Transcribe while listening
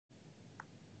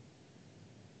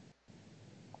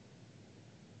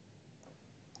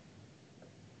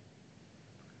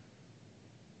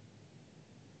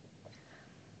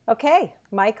Okay,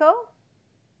 Michael,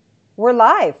 we're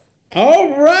live. All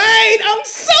right, I'm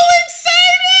so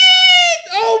excited.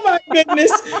 Oh my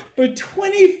goodness. For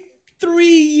 23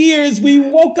 years, we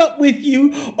woke up with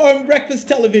you on breakfast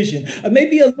television.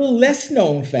 Maybe a little less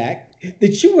known fact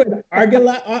that you were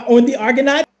on the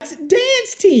Argonauts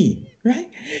dance team,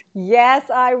 right? Yes,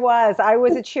 I was. I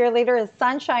was a cheerleader, a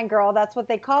sunshine girl. That's what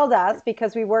they called us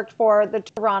because we worked for the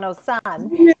Toronto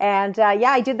Sun. And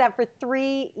yeah, I did that for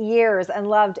 3 years and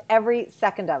loved every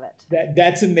second of it.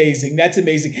 That's amazing. That's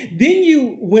amazing. Then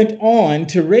you went on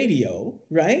to radio,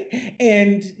 right?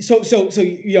 And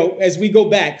as we go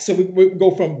back, so we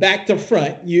go from back to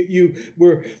front. You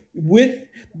were with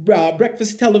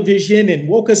breakfast television and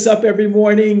woke us up every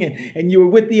morning, and you were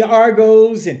with the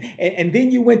Argos, and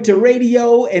then you went to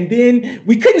radio, and then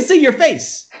we couldn't see your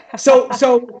face.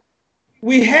 So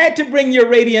we had to bring your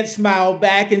radiant smile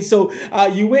back. And so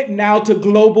you went now to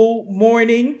Global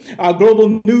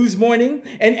News Morning.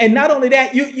 And not only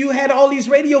that, you had all these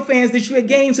radio fans that you had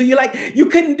gained. So you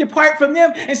couldn't depart from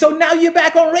them. And so now you're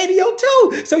back on radio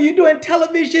too. So you're doing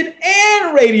television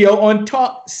and radio on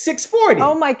Talk 640.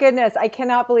 Oh my goodness. I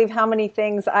cannot believe how many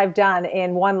things I've done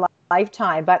in one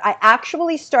lifetime. But I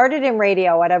actually started in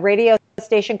radio at a radio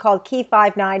station called Key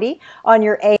 590 on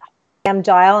your AM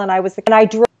dial. And I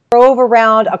drove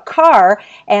around a car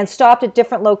and stopped at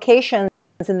different locations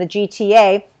in the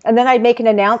GTA, and then I'd make an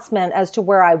announcement as to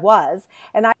where I was.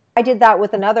 And I did that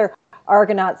with another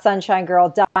Argonaut sunshine girl,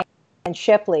 Diane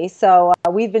Shipley. So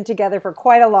we've been together for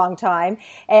quite a long time,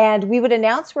 and we would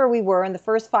announce where we were, and the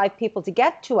first 5 people to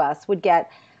get to us would get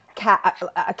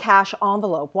a cash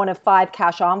envelope, one of 5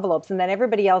 cash envelopes, and then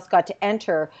everybody else got to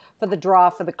enter for the draw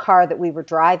for the car that we were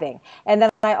driving. And then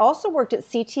I also worked at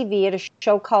CTV at a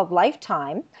show called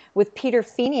Lifetime with Peter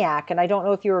Feniak, and I don't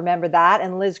know if you remember that,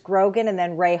 and Liz Grogan, and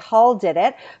then Ray Hall did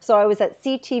it. So I was at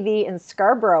CTV in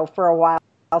Scarborough for a while.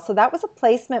 So that was a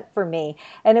placement for me,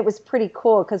 and it was pretty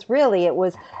cool because really it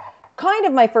was kind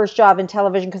of my first job in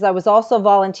television because I was also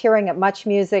volunteering at Much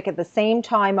Music at the same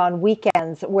time on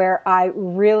weekends where I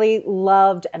really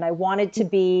loved and I wanted to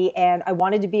be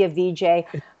a VJ.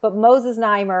 But Moses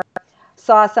Neimer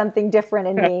saw something different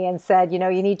in me and said, you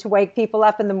need to wake people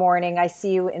up in the morning. I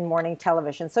see you in morning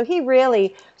television. So he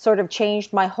really sort of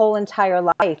changed my whole entire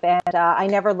life, and I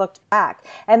never looked back.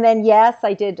 And then, yes,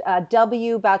 I did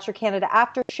W, Bachelor Canada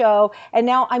After Show, and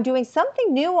now I'm doing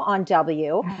something new on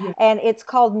W, and it's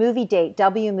called Movie Date,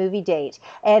 W Movie Date.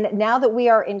 And now that we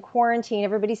are in quarantine,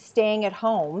 everybody's staying at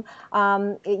home,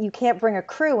 you can't bring a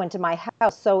crew into my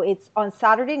house. So it's on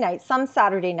Saturday nights, some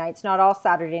Saturday nights, not all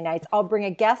Saturday nights, I'll bring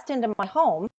a guest into my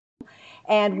home,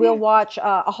 and we'll watch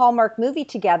a Hallmark movie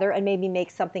together and maybe make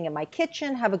something in my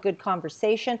kitchen, have a good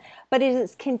conversation. But it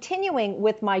is continuing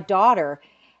with my daughter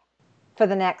for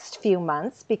the next few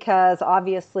months because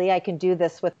obviously I can do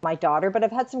this with my daughter. But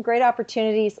I've had some great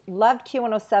opportunities, loved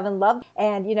Q107,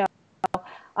 and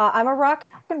I'm a rock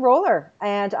and roller,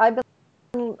 and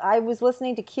I was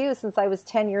listening to Q since I was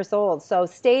 10 years old. So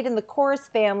stayed in the chorus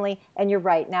family, and you're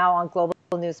right, now on Global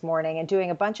News Morning and doing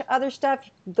a bunch of other stuff,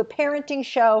 the parenting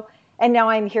show, and now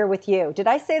I'm here with you. Did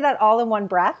I say that all in one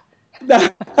breath?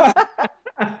 I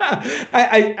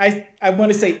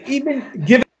want to say, even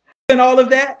given all of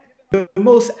that, the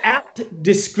most apt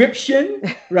description,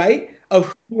 right,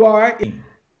 of who you are in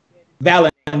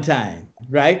Valentine,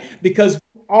 right? Because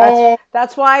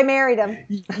that's why I married him.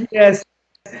 Yes.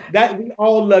 That we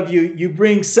all love you. You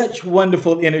bring such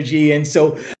wonderful energy. And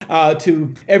so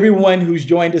to everyone who's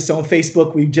joined us on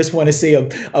Facebook, we just want to say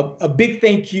a big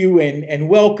thank you and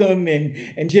welcome.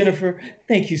 And Jennifer,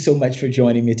 thank you so much for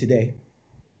joining me today.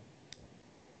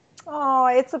 Oh,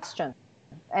 it's a question.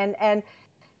 And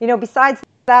besides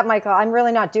that, Michael, I'm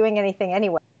really not doing anything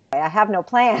anyway. I have no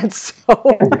plans.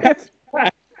 So.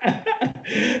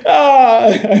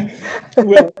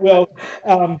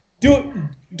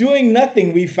 Doing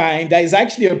nothing, we find, is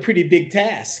actually a pretty big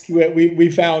task we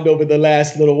found over the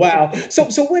last little while.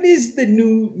 So what is the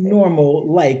new normal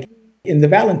like in the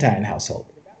Valentyne household?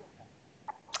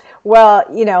 Well,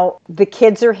 the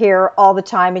kids are here all the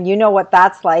time, and you know what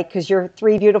that's like because your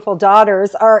 3 beautiful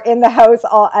daughters are in the house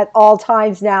at all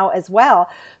times now as well.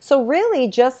 So really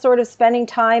just sort of spending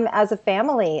time as a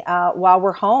family while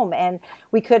we're home. And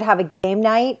we could have a game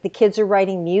night. The kids are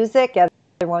writing music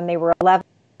when they were 11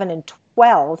 and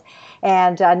 12,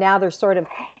 and now they're sort of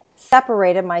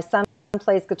separated. My son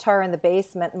plays guitar in the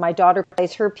basement, and my daughter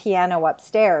plays her piano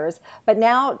upstairs. But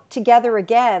now together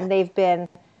again, they've been,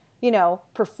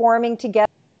 performing together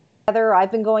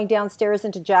I've been going downstairs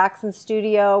into Jackson's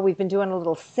studio. We've been doing a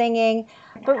little singing,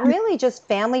 but really just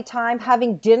family time,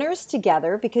 having dinners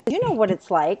together, because you know what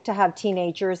it's like to have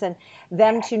teenagers and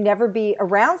them to never be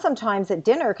around sometimes at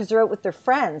dinner because they're out with their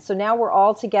friends. So now we're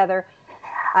all together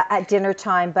at dinner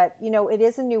time. But, you know, it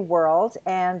is a new world,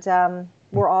 and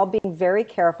we're all being very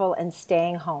careful and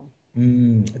staying home.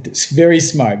 It's very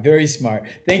smart, very smart.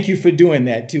 Thank you for doing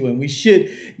that too. And we should,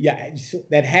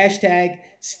 that hashtag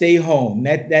stay home,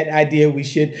 that idea, we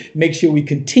should make sure we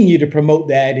continue to promote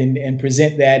that and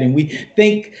present that. And we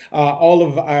thank all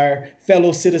of our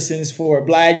fellow citizens for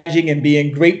obliging and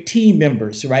being great team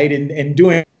members, right? And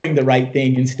doing the right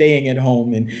thing and staying at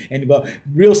home. And well,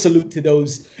 real salute to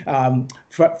those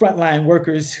frontline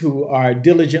workers who are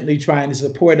diligently trying to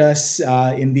support us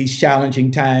in these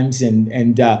challenging times.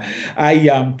 And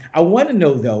I want to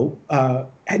know though,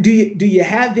 do you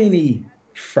have any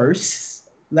firsts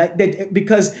like that?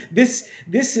 Because this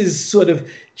is sort of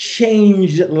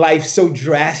changed life so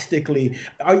drastically.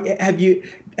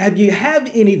 Do you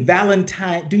have any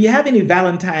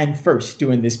Valentine first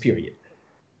during this period?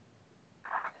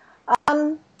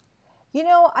 You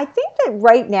know, I think that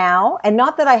right now, and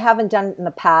not that I haven't done it in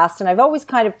the past, and I've always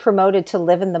kind of promoted to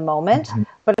live in the moment,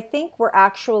 but I think we're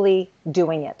actually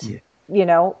doing it. Yeah. You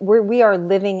know, we are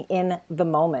living in the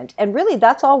moment, and really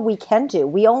that's all we can do.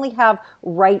 We only have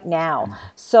right now.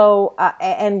 So,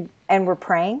 and we're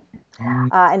praying,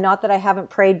 and not that I haven't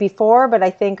prayed before, but I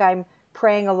think I'm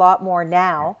praying a lot more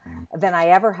now than I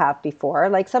ever have before.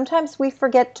 Like sometimes we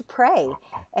forget to pray.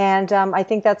 And I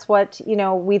think that's what, you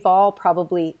know, we've all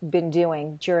probably been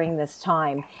doing during this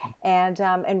time,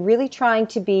 and really trying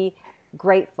to be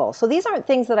grateful. So these aren't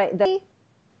things that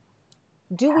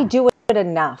do we do it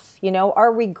enough? You know,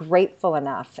 are we grateful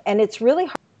enough? And it's really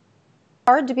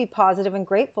hard to be positive and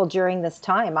grateful during this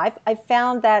time. I've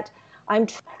found that I'm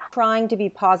trying to be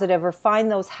positive or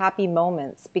find those happy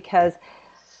moments, because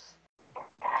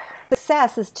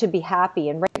success is to be happy.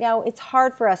 And right now it's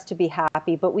hard for us to be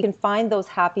happy, but we can find those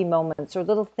happy moments or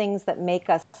little things that make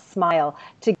us smile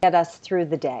to get us through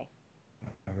the day.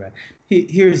 All right.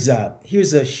 Here's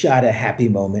a shot at happy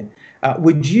moment.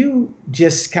 Would you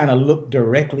just kind of look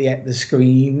directly at the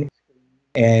screen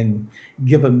and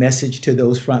give a message to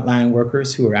those frontline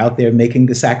workers who are out there making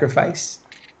the sacrifice?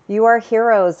 You are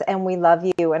heroes, and we love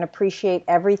you and appreciate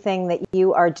everything that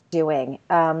you are doing.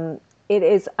 It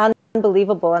is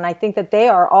unbelievable, and I think that they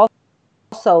are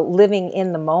also living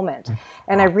in the moment.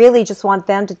 And I really just want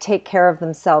them to take care of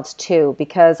themselves too,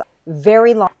 because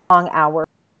very long hours,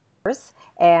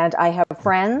 and I have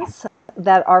friends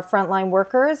that are frontline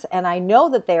workers, and I know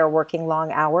that they are working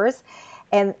long hours,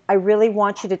 and I really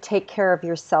want you to take care of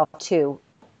yourself too.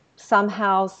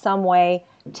 Somehow, some way,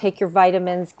 take your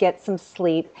vitamins, get some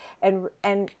sleep, and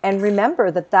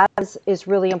remember that is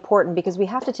really important, because we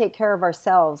have to take care of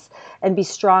ourselves and be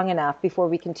strong enough before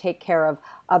we can take care of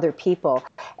other people.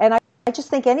 And I just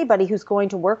think anybody who's going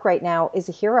to work right now is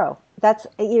a hero. That's,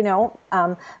 you know,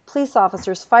 police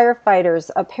officers, firefighters,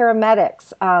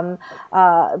 paramedics,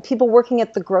 people working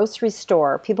at the grocery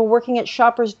store, people working at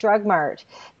Shoppers Drug Mart,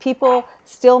 people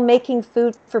still making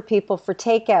food for people for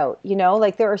takeout. You know,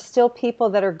 like there are still people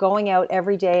that are going out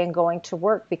every day and going to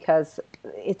work because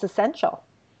it's essential.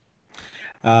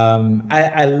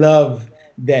 I love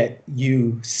that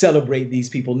you celebrate these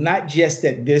people, not just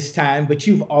at this time, but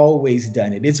you've always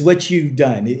done it. It's what you've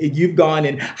done. You've gone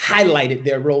and highlighted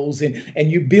their roles,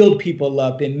 and you build people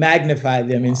up and magnify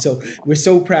them. And so we're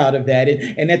so proud of that.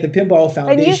 And at the Pinball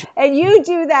Foundation. And you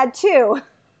do that too.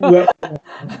 Well,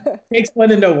 takes one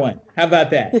to know one. How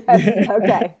about that? Yes,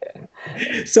 okay.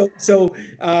 So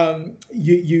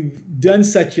you've done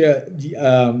such a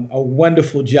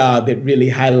wonderful job at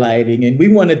really highlighting, and we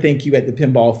want to thank you at the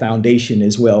Pinball Foundation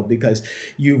as well, because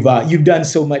you've done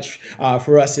so much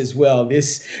for us as well.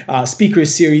 This speaker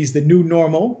series, The New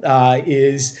Normal,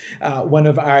 is one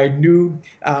of our new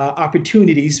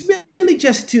opportunities, really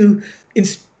just to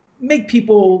make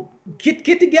people get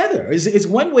together. Is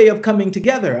one way of coming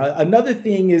together. Another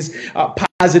thing is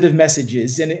positive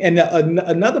messages, and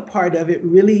another part of it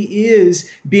really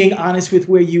is being honest with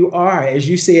where you are. As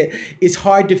you said, it's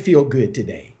hard to feel good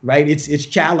today, right? It's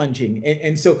challenging,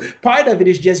 and so part of it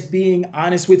is just being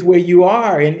honest with where you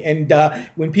are. And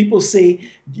when people say,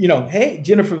 you know, hey,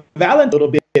 Jennifer Valentyne, a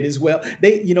little bit as well,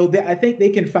 I think they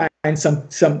can find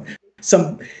some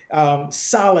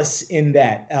solace in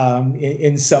that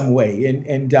in some way.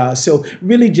 And so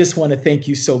really just want to thank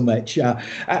you so much.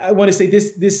 I want to say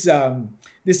this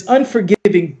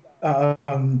unforgiving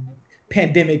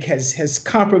pandemic has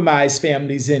compromised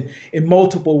families in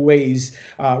multiple ways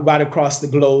right across the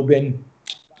globe.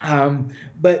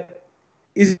 But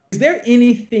is there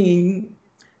anything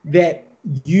that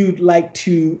you'd like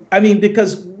to, I mean,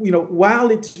 because,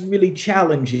 while it's really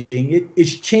challenging,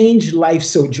 it's changed life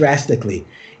so drastically.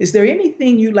 Is there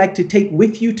anything you'd like to take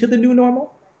with you to the new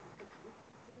normal?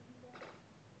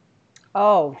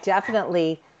 Oh,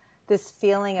 definitely this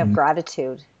feeling of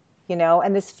gratitude,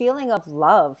 and this feeling of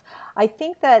love. I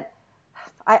think that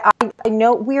I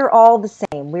know we're all the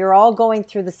same. We're all going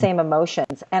through the same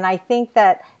emotions. And I think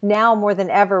that now more than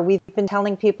ever, we've been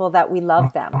telling people that we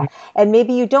love them. And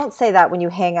maybe you don't say that when you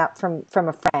hang up from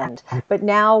a friend, but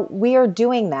now we are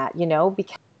doing that,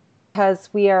 because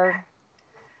we're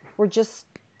just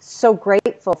so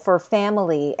grateful for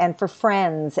family and for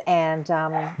friends. And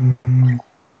I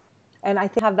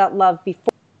think I have that love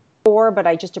before, but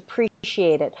I just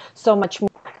appreciate it so much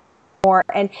more.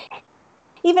 And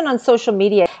even on social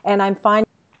media, and I'm finding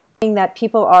that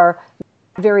people are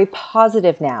very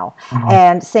positive now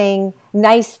and saying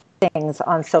nice things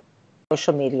on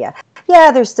social media.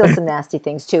 Yeah, there's still some nasty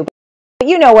things too, but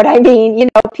you know what I mean.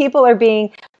 People are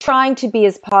trying to be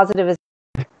as positive as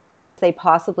they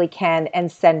possibly can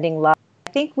and sending love. I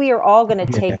think we are all going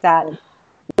to Yeah. take that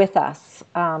with us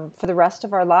for the rest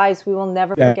of our lives. We will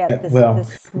never forget this. Well,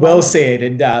 This well moment. said.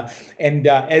 And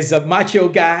as a macho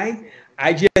guy,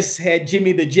 I just had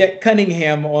Jimmy the Jet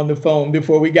Cunningham on the phone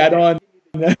before we got on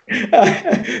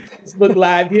Facebook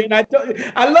Live here, and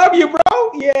I love you,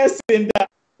 bro. Yes, and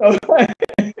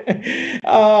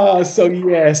so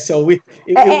yeah, so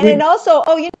And also,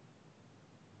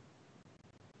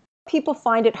 people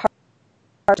find it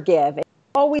hard to give. It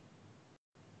always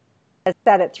has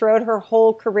said it throughout her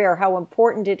whole career how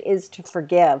important it is to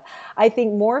forgive. I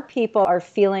think more people are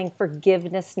feeling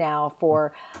forgiveness now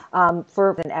for than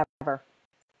ever.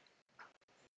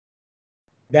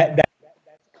 that.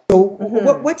 So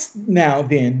Mm-hmm. what's now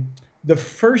then the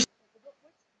first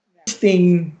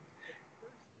thing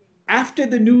after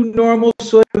the new normal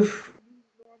sort of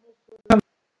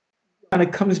kind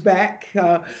of comes back?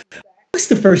 What's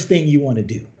the first thing you want to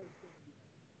do?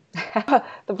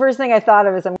 The first thing I thought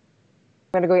of is I'm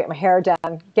going to go get my hair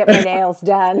done, get my nails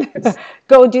done,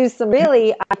 go do some.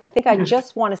 Really, I think I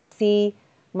just want to see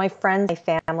my friends, my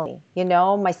family.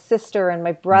 My sister and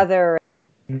my brother,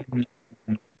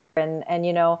 and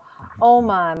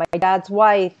Oma, my dad's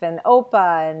wife, and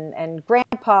Opa, and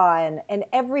Grandpa, and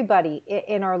everybody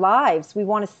in our lives. We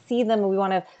want to see them, and we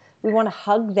want to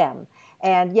hug them.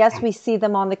 And yes, we see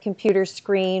them on the computer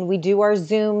screen. We do our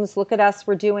Zooms. Look at us.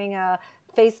 We're doing a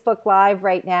Facebook Live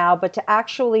right now. But to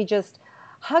actually just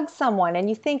hug someone, and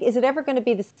you think, is it ever going to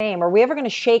be the same? Are we ever going to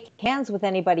shake hands with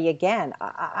anybody again?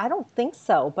 I don't think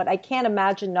so. But I can't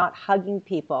imagine not hugging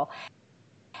people.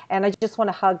 And I just want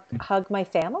to hug my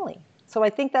family. So I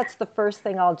think that's the first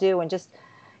thing I'll do, and just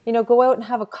go out and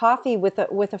have a coffee with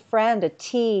a friend, a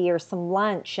tea or some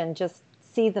lunch, and just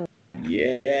see them.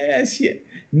 Yes, yeah.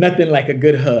 Nothing like a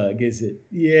good hug, is it?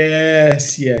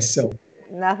 Yes, yes. So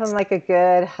Nothing like a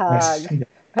good yes. hug.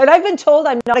 And I've been told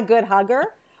I'm not a good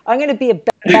hugger. I'm going to be a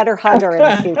better hugger in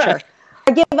the future.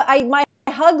 My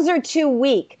hugs are too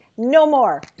weak. No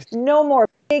more. No more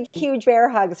big, huge bear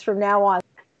hugs from now on.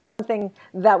 Something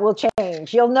that will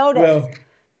change. You'll notice. Well,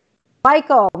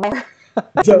 Michael.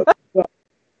 so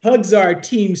hugs are a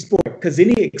team sport because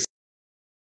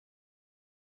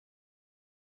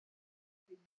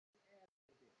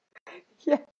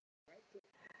Yeah.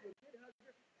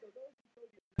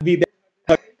 be that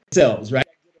hug themselves, right?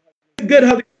 Good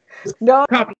hug. No.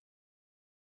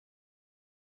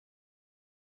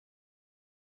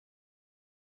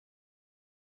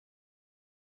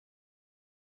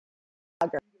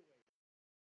 Hugger.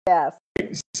 Yes.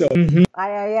 So I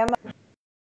am.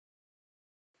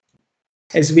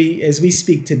 as we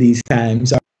speak to these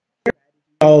times,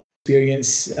 all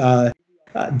experience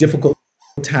difficult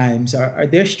times. Are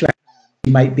there strategies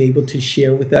you might be able to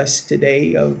share with us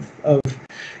today of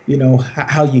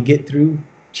how you get through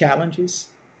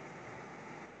challenges?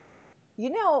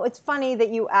 It's funny that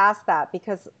you ask that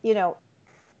because,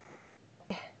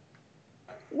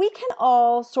 we can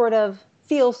all sort of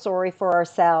feel sorry for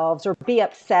ourselves or be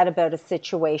upset about a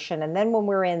situation. And then when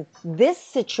we're in this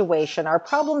situation, our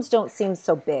problems don't seem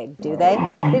so big, do they?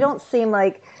 They don't seem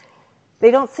like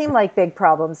big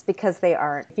problems because they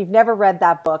aren't. If you've never read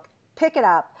that book, pick it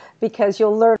up because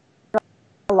you'll learn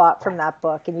a lot from that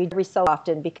book. And you every so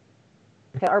often because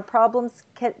our problems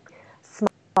get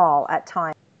small at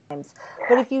times.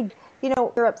 But if you're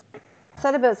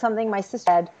upset about something, my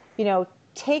sister said,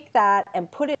 take that and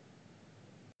put it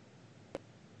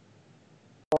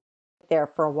there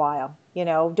for a while.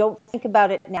 Don't think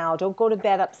about it now. Don't go to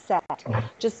bed upset.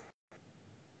 Just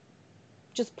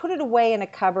just put it away in a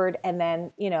cupboard and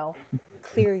then,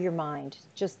 clear your mind.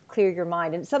 Just clear your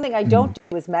mind. And something I don't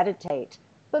do is meditate,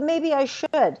 but maybe I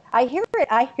should. I hear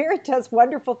it does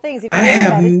wonderful things. I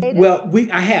have,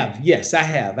 I have. Yes, I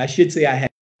have. I should say I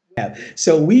have.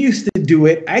 So we used to do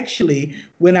it actually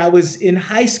when I was in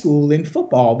high school in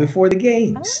football before the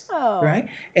games, right?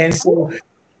 And so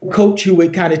coach who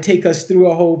would kind of take us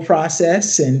through a whole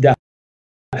process. And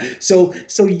so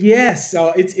yes,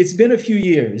 it's been a few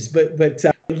years, but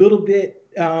a little bit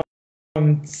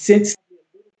since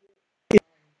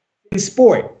in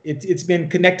sport, it's been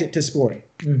connected to sport.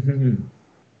 Mm-hmm.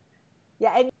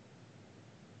 Yeah, and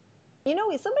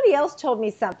somebody else told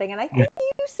me something, and I think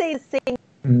you say the same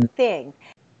thing.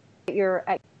 You're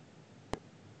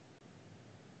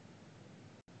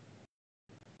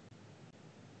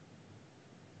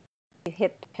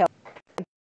hit the pill.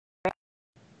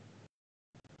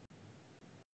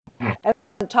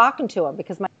 I'm talking to him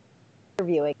because I'm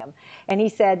interviewing him, and he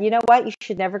said, "You know what? You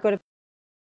should never go to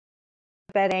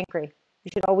bed angry.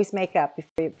 You should always make up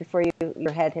before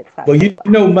your head hits that."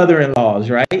 Well, mother-in-laws,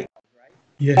 right?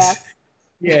 Yes.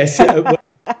 Yes.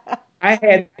 I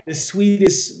had the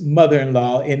sweetest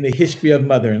mother-in-law in the history of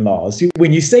mother-in-laws.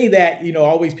 When you say that,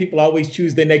 people always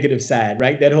choose the negative side,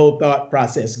 right? That whole thought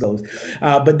process goes.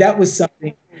 But that was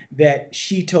something that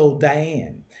she told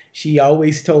Diane. She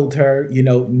always told her,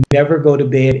 never go to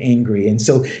bed angry. And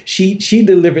so she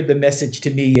delivered the message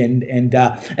to me, and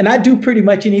I do pretty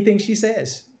much anything she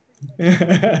says.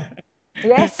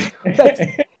 Yes.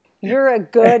 You're a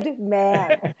good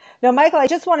man. Now, Michael, I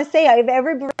just want to say,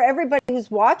 everybody who's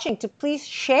watching to please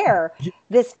share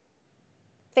this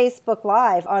Facebook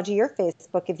Live onto your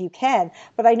Facebook if you can.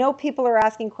 But I know people are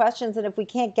asking questions, and if we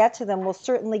can't get to them, we'll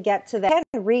certainly get to them. I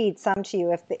can read some to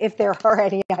you if there are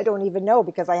any. I don't even know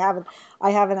because I haven't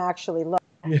actually looked.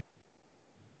 Take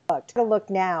a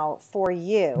look now for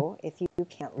you if you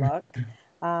can't look.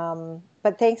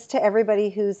 But thanks to everybody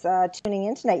who's tuning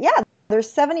in tonight. Yeah. There's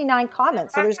 79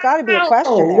 comments, so there's got to be a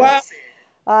question there.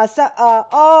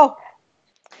 Wow.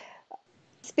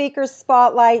 Speaker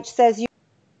Spotlight says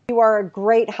you are a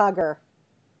great hugger.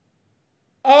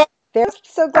 Oh, they're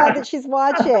so glad that she's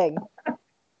watching.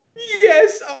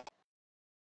 Yes.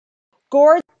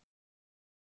 Gord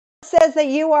says that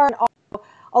you are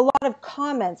a lot of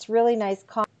comments, really nice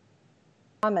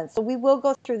comments. So we will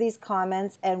go through these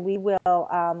comments and we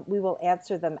will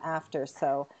answer them after.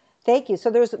 So. Thank you. So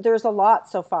there's a lot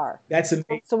so far. That's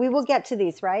amazing. So we will get to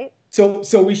these, right? So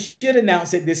we should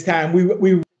announce it this time.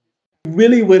 We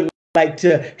really would like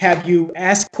to have you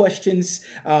ask questions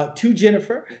to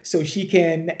Jennifer so she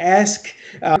can ask.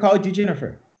 Call you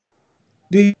Jennifer.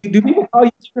 Do people call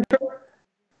you Jennifer?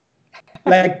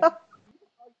 Like.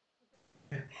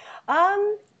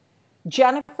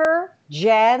 Jennifer,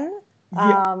 Jen.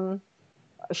 Yeah.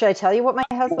 Should I tell you what my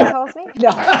husband calls me?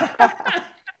 No.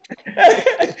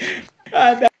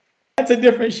 That's a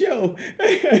different show.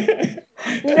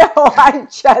 No, I'm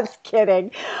just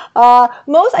kidding.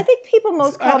 I think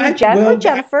people call me Jen or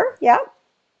Jennifer. Yeah.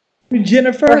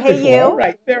 Jennifer. Or hey, you. All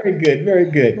right. Very good.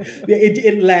 Very good.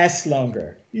 It lasts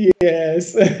longer.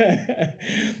 Yes.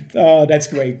 Oh, that's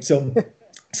great. So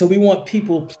we want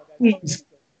people, please.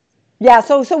 Yeah.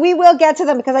 So we will get to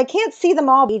them because I can't see them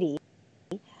all.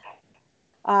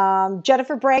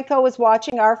 Jennifer Branco is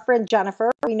watching. Our friend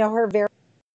Jennifer. We know her very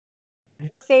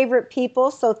favorite people.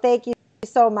 So thank you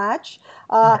so much.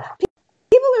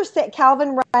 People are saying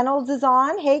Calvin Reynolds is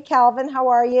on. Hey, Calvin, how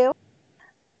are you?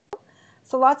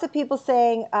 So lots of people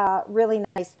saying really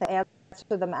nice to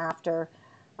answer them after.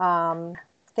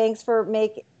 Thanks for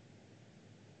making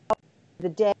the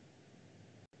day.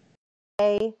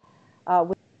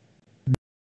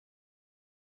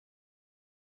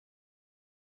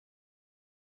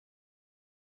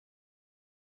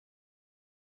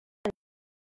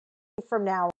 From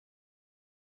now.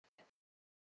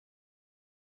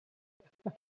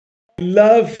 I'd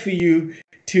love for you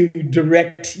to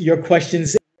direct your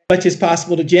questions as much as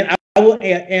possible to Jen. I will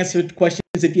answer questions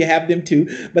if you have them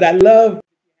too, but I love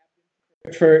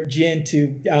for Jen to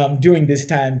during this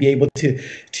time be able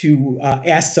to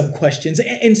ask some questions.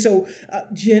 And so,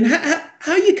 Jen, how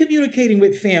are you communicating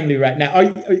with family right now?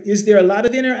 Is there a lot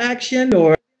of interaction,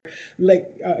 or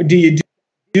like do you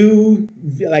do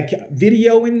like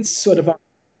video and sort of?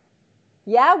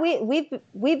 Yeah, we've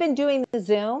been doing the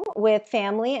Zoom with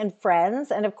family and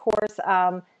friends, and of course,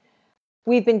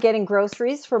 we've been getting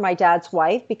groceries for my dad's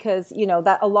wife because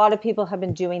that a lot of people have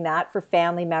been doing that for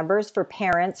family members, for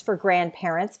parents, for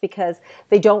grandparents because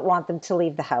they don't want them to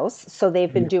leave the house, so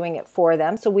they've been doing it for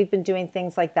them. So we've been doing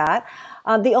things like that.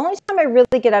 The only time I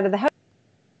really get out of the house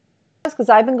because because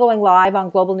I've been going live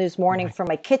on Global News Morning from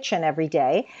my kitchen every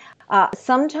day.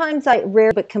 Sometimes I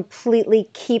rarely but completely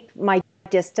keep my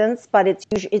distance, but it's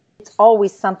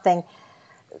always something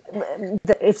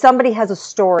that if somebody has a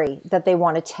story that they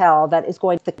want to tell that is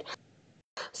going to,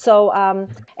 so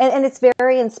and it's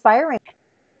very inspiring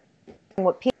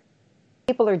what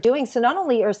people are doing. So not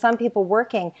only are some people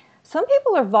working, some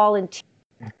people are volunteering.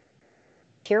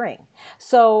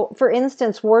 So, for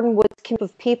instance, Warden Woods' group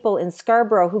of people in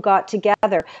Scarborough who got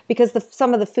together because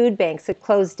some of the food banks had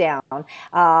closed down.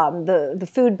 The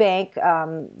food bank,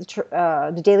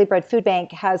 the Daily Bread Food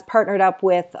Bank, has partnered up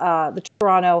with the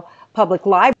Toronto Public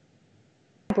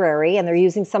Library, and they're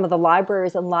using some of the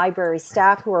libraries and library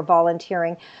staff who are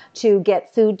volunteering to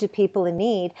get food to people in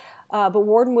need. But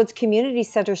Warden Woods Community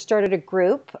Center started a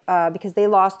group because they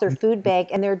lost their food bank,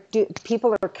 and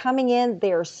people are coming in,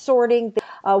 they are sorting.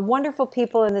 Wonderful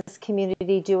people in this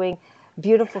community doing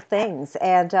beautiful things.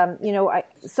 And,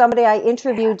 somebody I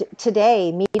interviewed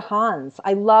today, Meet Hans,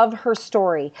 I love her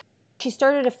story. She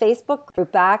started a Facebook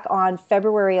group back on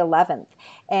February 11th,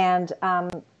 and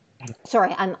on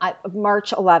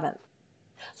March 11th.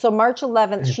 So March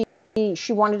 11th,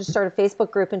 she wanted to start a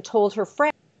Facebook group and told her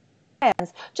friends,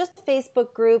 just a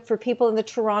Facebook group for people in the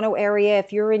Toronto area.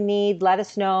 If you're in need, let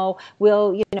us know.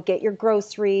 We'll, get your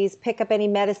groceries, pick up any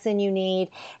medicine you need.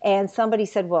 And somebody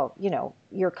said, well,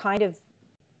 you're kind of,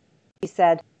 he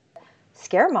said,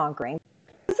 scaremongering.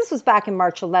 This was back in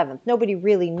March 11th. Nobody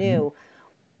really knew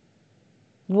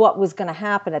what was going to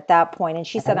happen at that point. And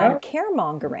she said, I'm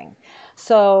caremongering.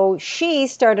 So she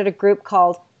started a group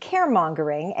called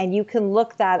Caremongering, and you can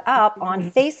look that up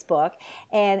on Facebook.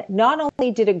 And not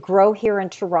only did it grow here in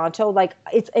Toronto, like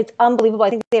it's unbelievable. I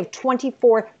think they have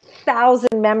 24,000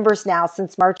 members now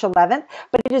since March 11th,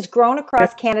 but it has grown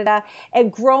across Canada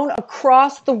and grown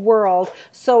across the world.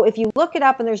 So if you look it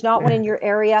up and there's not one in your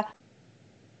area,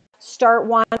 start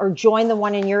one or join the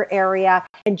one in your area.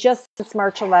 And just since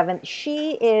March 11th,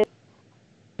 she's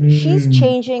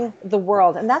changing the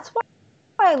world. And that's why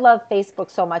I love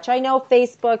Facebook so much. I know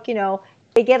Facebook,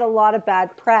 they get a lot of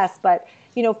bad press, but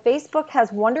Facebook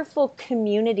has wonderful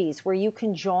communities where you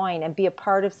can join and be a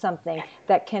part of something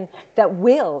that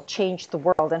will change the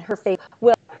world. And her face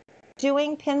will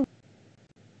doing pinball.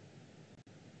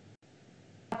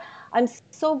 I'm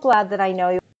so glad that I know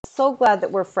you. So glad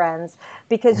that we're friends,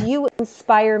 because you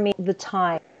inspire me all the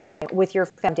time with your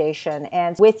foundation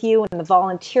and with you and the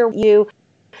volunteer with you.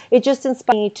 It just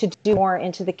inspires me to do more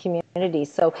into the community.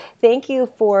 So thank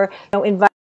you for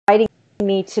inviting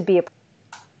me to be a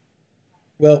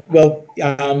Well,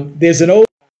 there's an old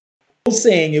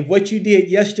saying, if what you did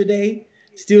yesterday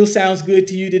still sounds good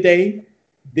to you today,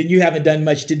 then you haven't done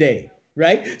much today.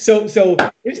 Right. So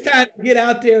it's time to get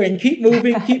out there and keep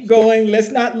moving, keep going. Let's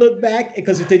not look back,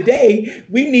 because today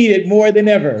we need it more than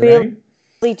ever. Right?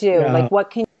 Really do. Yeah. Like,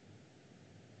 what can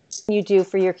you do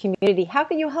for your community? How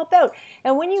can you help out?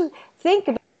 And when you think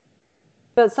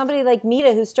about somebody like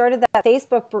Mita, who started that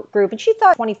Facebook group, and she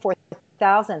thought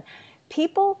 24,000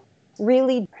 people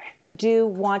really do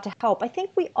want to help. I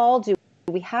think we all do.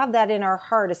 We have that in our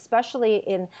heart, especially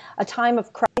in a time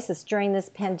of crisis during this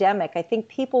pandemic. I think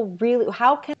people really,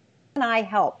 how can I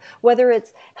help? Whether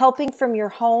it's helping from your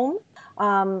home,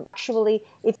 actually,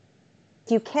 if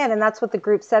you can, and that's what the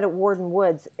group said at Warden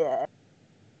Woods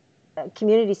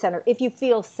Community Center. If you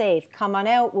feel safe, come on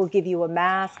out. We'll give you a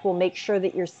mask. We'll make sure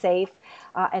that you're safe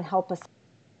and help us.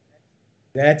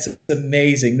 That's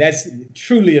amazing. That's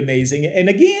truly amazing. And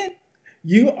again,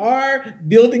 you are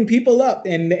building people up,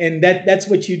 and that's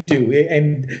what you do.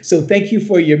 And so thank you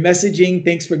for your messaging.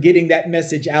 Thanks for getting that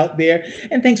message out there.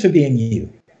 And thanks for being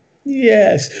you.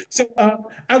 Yes. So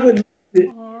I would.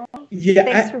 Yeah.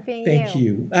 Thanks for being thank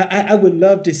you. I would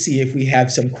love to see if we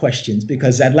have some questions,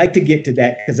 because I'd like to get to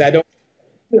that, because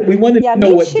we want to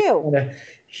know what you want to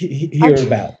hear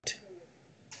about.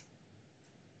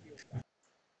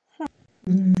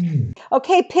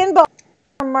 Okay, pinball.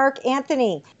 Mark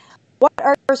Anthony. What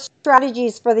are your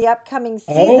strategies for the upcoming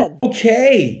season?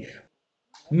 Okay.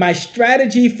 My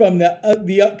strategy from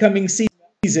the upcoming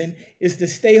season is to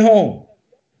stay home.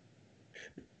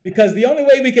 Because the only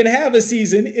way we can have a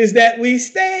season is that we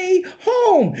stay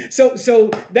home. So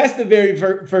that's the very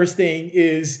first thing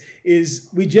is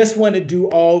we just want to do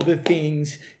all the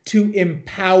things to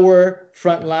empower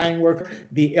frontline workers,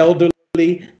 the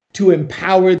elderly, to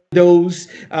empower those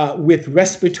with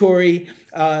respiratory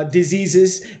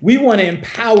diseases. We want to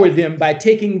empower them by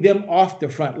taking them off the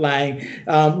front line,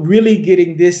 really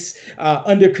getting this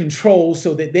under control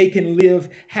so that they can live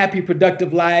happy,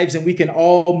 productive lives, and we can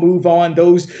all move on.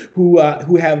 Those who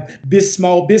have this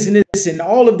small business and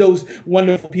all of those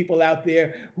wonderful people out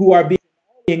there who are being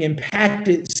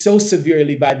impacted so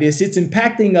severely by this. It's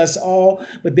impacting us all,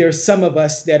 but there's some of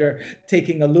us that are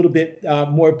taking a little bit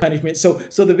more punishment. So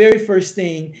the very first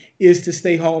thing is to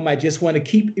stay home. I just want to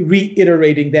keep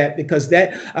reiterating that, because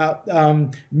that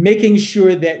making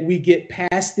sure that we get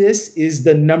past this is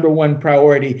the number one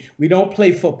priority. We don't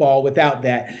play football without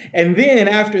that. And then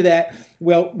after that,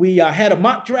 well, we had a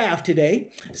mock draft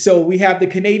today. So we have the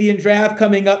Canadian draft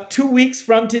coming up 2 weeks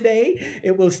from today.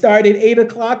 It will start at 8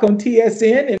 o'clock on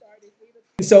TSN. And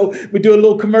so we do a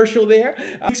little commercial there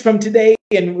from today.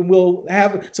 And we'll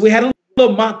have, so we had a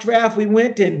little mock draft. We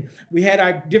went and we had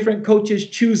our different coaches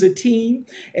choose a team.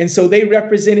 And so they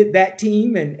represented that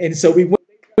team. And so we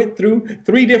went through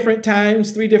 3 different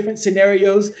times, 3 different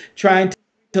scenarios, trying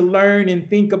to learn and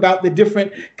think about the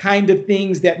different kind of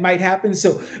things that might happen.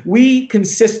 So we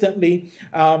consistently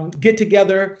get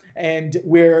together, and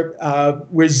we're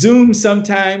Zoom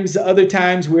sometimes. Other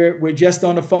times we're just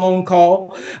on a phone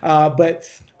call. But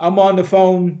I'm on the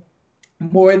phone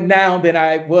more now than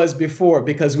I was before,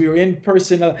 because we were in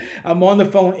person. I'm on the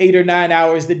phone 8 or 9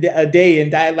 hours a day,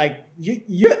 and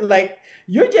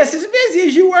you're just as busy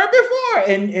as you were before.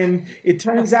 And it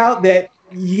turns out that,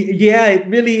 yeah, it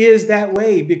really is that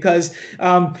way, because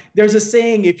there's a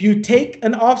saying, if you take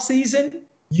an off season,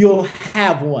 you'll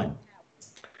have one.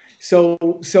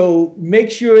 So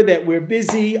make sure that we're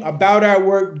busy about our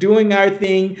work, doing our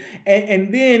thing,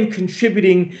 and then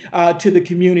contributing to the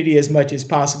community as much as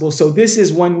possible. So this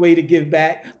is one way to give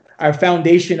back. Our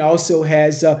foundation also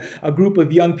has a group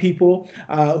of young people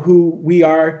who we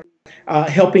are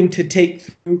helping to take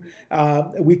through,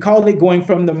 we call it going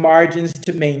from the margins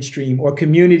to mainstream, or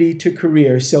community to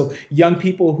career. So young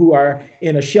people who are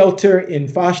in a shelter, in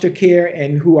foster care,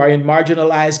 and who are in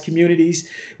marginalized communities,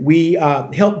 we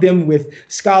help them with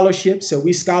scholarships. So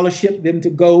we scholarship them to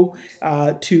go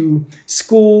to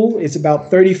school. It's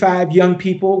about 35 young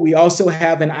people. We also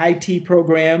have an IT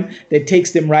program that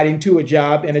takes them right into a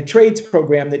job, and a trades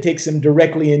program that takes them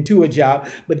directly into a job.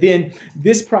 But then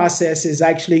this process is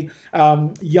actually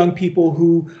young people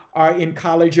who are in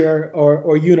college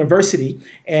or university.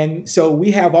 And so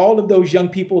we have all of those young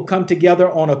people come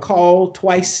together on a call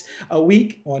twice a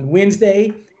week, on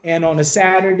Wednesday and on a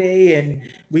Saturday.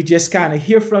 And we just kind of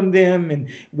hear from them, and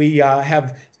we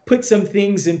have put some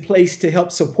things in place to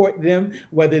help support them,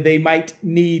 whether they might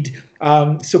need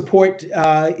support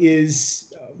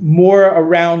is more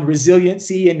around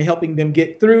resiliency and helping them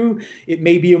get through. It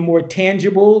may be a more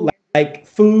tangible, like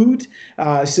food.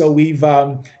 So we've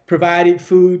provided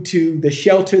food to the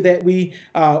shelter that we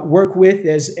work with,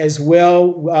 as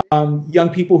well. Young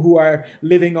people who are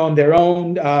living on their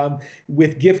own,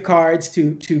 with gift cards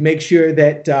to make sure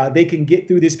that they can get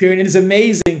through this period. And it's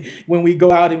amazing when we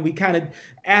go out and we kind of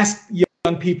ask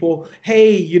young people,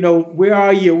 hey, where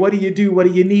are you? What do you do? What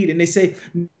do you need? And they say,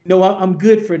 no, I'm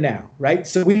good for now, right?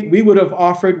 So we would have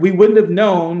offered, we wouldn't have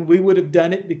known, we would have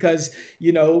done it because,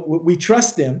 we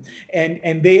trust them,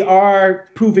 and they are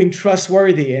proving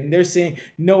trustworthy, and they're saying,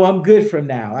 no, I'm good for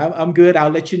now. I'm good.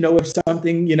 I'll let you know if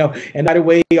something, and right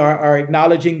away are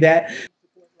acknowledging that.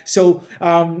 So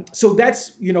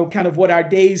that's, kind of what our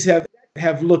days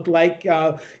have looked like.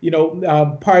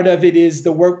 Part of it is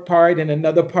the work part, and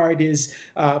another part is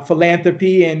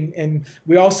philanthropy, and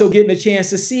we're also getting a chance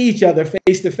to see each other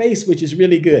face to face, which is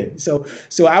really good. So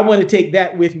I want to take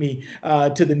that with me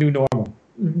to the new normal.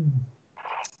 Mm-hmm.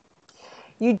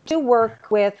 You do work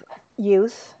with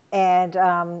youth, and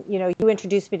you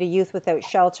introduced me to Youth Without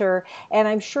Shelter, and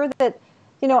I'm sure that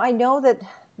I know that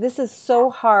this is so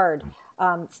hard.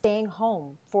 Staying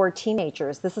home for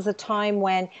teenagers. This is a time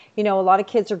when, a lot of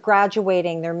kids are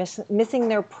graduating, they're missing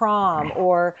their prom,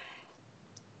 or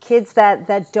kids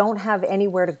that don't have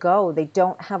anywhere to go. They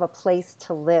don't have a place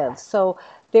to live. So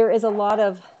there is a lot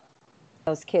of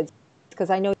those kids, because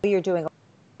I know you're doing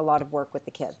a lot of work with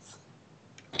the kids.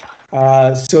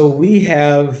 So we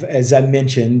have, as I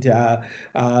mentioned,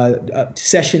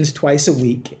 sessions twice a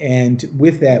week. And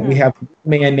with that, we have a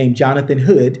man named Jonathan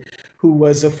Hood, who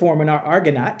was a former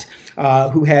Argonaut,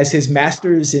 who has his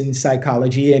master's in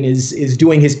psychology and is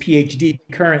doing his PhD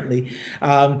currently.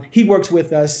 He works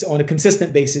with us on a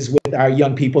consistent basis with our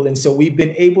young people. And so we've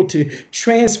been able to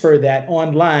transfer that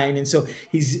online. And so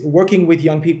he's working with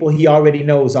young people he already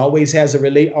knows, already has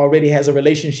a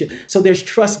relationship. So there's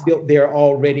trust built there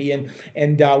already. And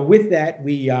with that,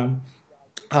 we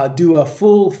do a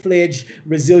full-fledged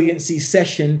resiliency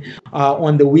session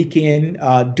on the weekend.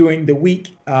 During the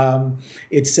week,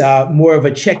 it's more of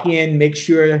a check-in, make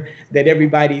sure that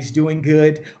everybody's doing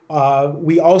good.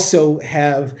 We also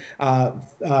have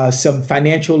some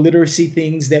financial literacy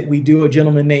things that we do. A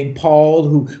gentleman named Paul,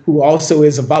 who also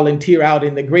is a volunteer out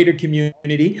in the greater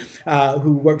community,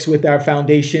 who works with our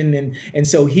foundation. And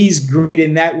so he's great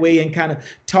in that way and kind of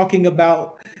talking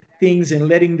about things and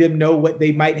letting them know what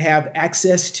they might have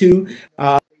access to,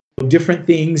 different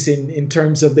things in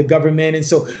terms of the government. And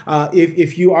so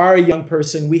if you are a young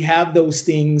person, we have those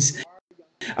things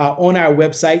on our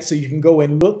website, so you can go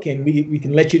and look, and we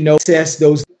can let you know, access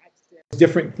those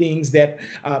different things that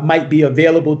might be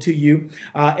available to you.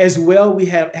 As well, we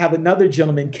have another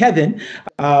gentleman, Kevin,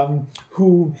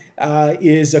 who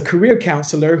is a career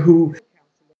counselor who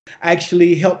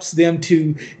actually helps them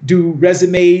to do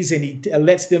resumes, and he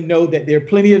lets them know that there are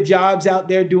plenty of jobs out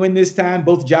there during this time,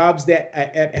 both jobs that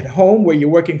at home where you're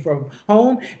working from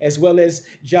home, as well as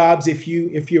jobs if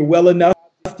you're well enough,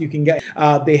 you can get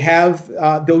they have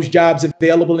those jobs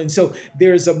available. And so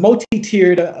there's a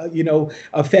multi-tiered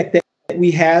effect that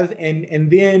we have,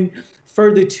 and then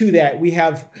further to that, we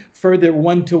have further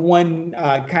one-to-one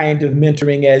kind of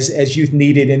mentoring as youth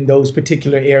needed in those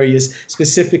particular areas,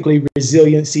 specifically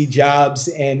resiliency, jobs,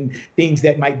 and things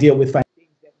that might deal with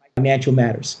financial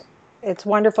matters. It's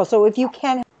wonderful. So if you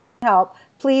can help,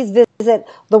 please visit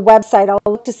the website. I'll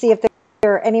look to see if there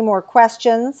are any more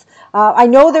questions. I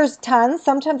know there's tons.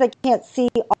 Sometimes I can't see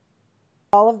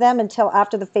all of them until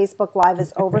after the Facebook Live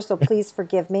is over, so please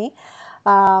forgive me.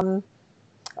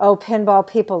 Oh, Pinball,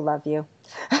 people love you.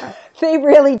 They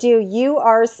really do. You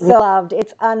are so loved.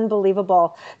 It's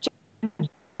unbelievable.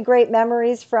 Great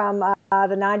memories from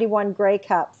the 91 Grey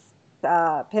Cups,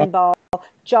 Pinball.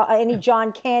 Any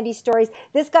John Candy stories?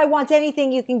 This guy wants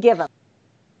anything you can give him.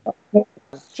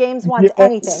 James wants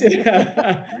anything.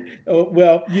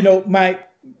 Well,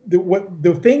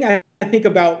 the thing I think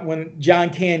about when John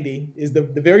Candy is the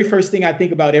very first thing I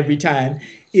think about every time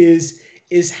is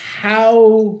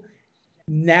how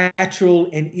natural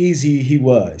and easy he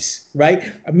was,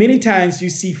 right? Many times you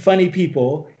see funny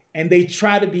people and they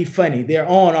try to be funny. They're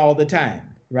on all the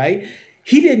time, right?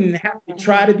 He didn't have to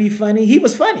try to be funny. He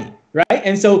was funny, right?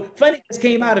 And so funny just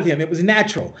came out of him. It was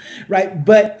natural, right?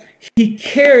 But he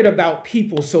cared about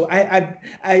people. So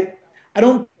I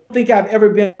don't think I've ever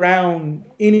been around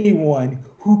anyone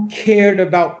who cared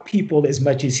about people as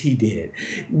much as he did.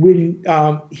 When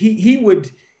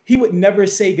he would never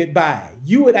say goodbye.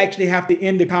 You would actually have to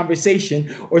end the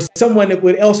conversation, or someone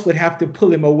else would have to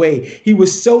pull him away. He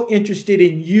was so interested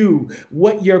in you,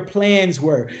 what your plans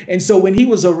were. And so when he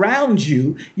was around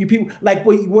you, you people like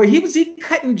where he was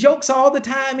cutting jokes all the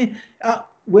time. And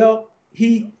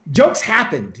jokes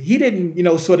happened. He didn't,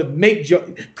 sort of make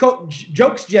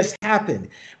jokes just happened,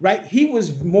 right? He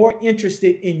was more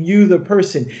interested in you, the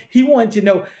person. He wanted to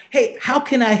know, hey, how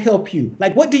can I help you?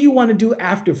 Like, what do you want to do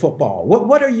after football?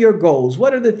 What are your goals?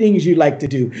 What are the things you like to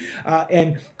do?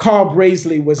 And Carl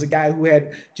Brazeley was a guy who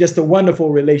had just a wonderful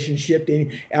relationship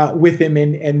with him,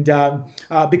 and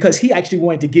because he actually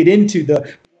wanted to get into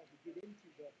the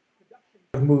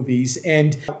movies,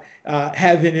 and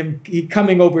having him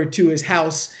coming over to his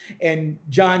house, and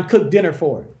John cooked dinner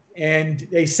for him, and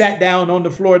they sat down on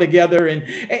the floor together, and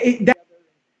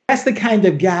that's the kind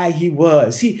of guy he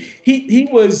was. He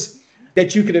was,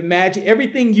 that you could imagine,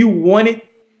 everything you wanted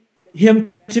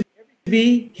him to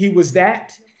be, he was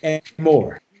that and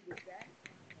more.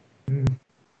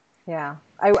 Yeah,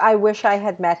 I wish I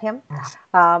had met him.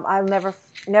 I'll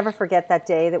never forget that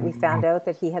day that we found out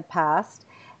that he had passed.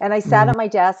 And I sat at my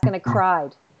desk and I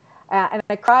cried. And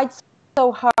I cried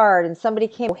so hard. And somebody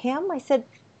came, oh, him? I said,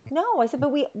 no. I said, but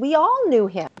we all knew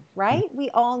him, right?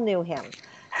 We all knew him.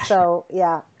 So,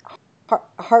 yeah,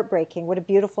 heartbreaking. What a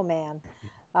beautiful man.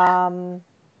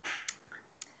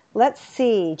 Let's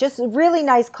see. Just really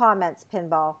nice comments,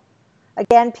 Pinball.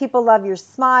 Again, people love your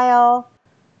smile.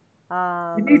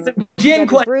 We need some Jen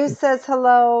questions. Bruce says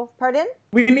hello. Pardon?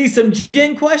 We need some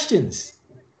Jen questions.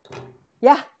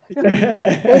 Yeah.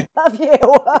 They love you.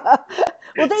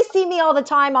 Well, they see me all the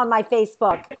time on my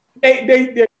Facebook.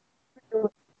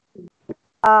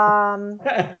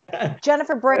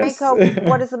 Jennifer Branco,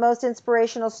 what is the most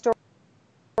inspirational story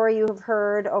you have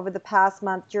heard over the past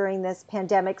month during this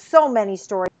pandemic? So many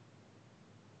stories.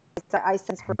 It's an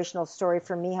inspirational story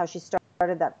for me, how she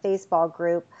started that baseball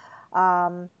group.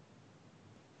 Pinball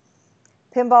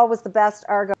was the best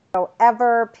Argo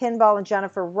ever. Pinball and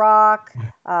Jennifer rock.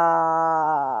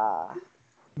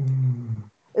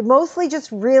 Mostly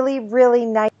just really, really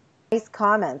nice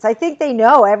comments. I think they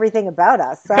know everything about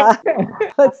us.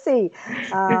 Let's see.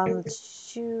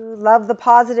 Love the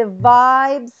positive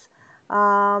vibes.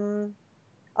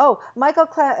 Oh, Michael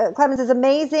Clemons is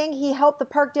amazing. He helped the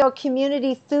Parkdale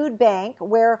Community Food Bank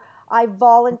where I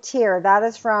volunteer. That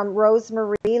is from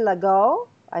Rosemarie Legault.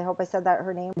 I hope I said that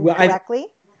her name correctly.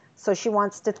 So she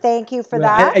wants to thank you for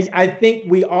that. I think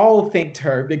we all thanked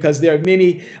her because there are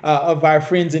many of our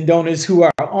friends and donors who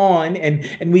are on,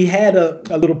 and we had a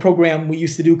little program we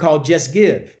used to do called Just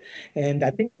Give. And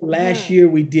I think last year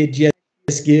we did Just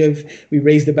Give. We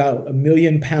raised about 1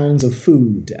 million pounds of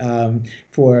food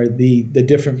for the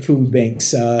different food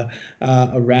banks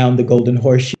around the Golden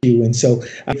Horseshoe. And so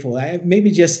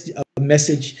maybe just a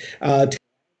message to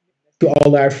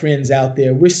all our friends out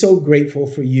there. We're so grateful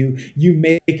for you. You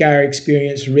make our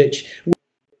experience rich. We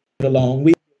alone.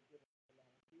 We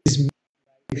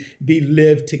be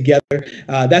lived together.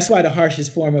 That's why the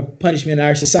harshest form of punishment in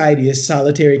our society is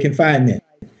solitary confinement.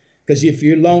 Because if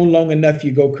you're alone long enough,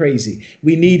 you go crazy.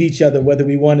 We need each other, whether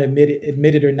we want to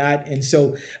admit it or not. And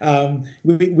so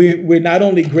we're not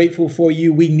only grateful for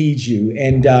you, we need you.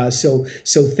 And so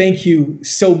thank you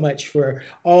so much for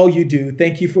all you do.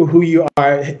 Thank you for who you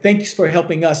are. Thanks for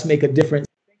helping us make a difference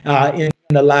in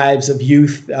the lives of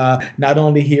youth, not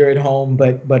only here at home,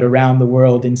 but around the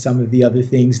world in some of the other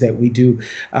things that we do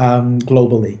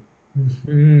globally.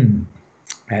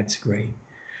 That's great.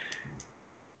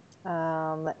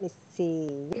 Let me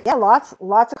see. Yeah, lots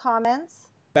of comments.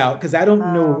 Because I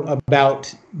don't know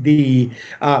about the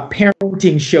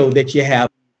parenting show that you have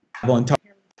on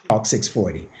Talk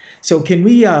 640. So can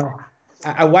we?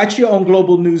 I watch you on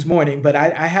Global News Morning, but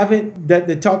I haven't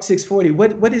the Talk 640.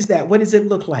 What is that? What does it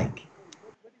look like?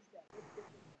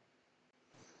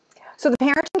 So the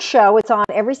parenting show, it's on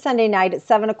every Sunday night at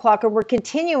 7 o'clock, and we're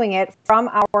continuing it from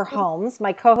our homes.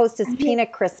 My co-host is Pina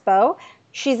Crispo.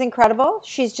 She's incredible.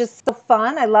 She's just so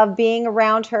fun. I love being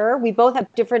around her. We both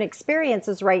have different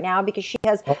experiences right now because she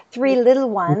has 3 little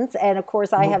ones. And of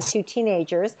course, I have 2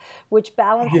 teenagers, which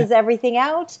balances everything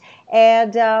out.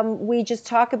 And we just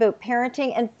talk about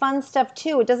parenting and fun stuff,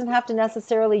 too. It doesn't have to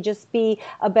necessarily just be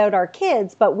about our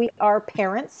kids, but we are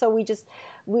parents. So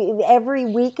every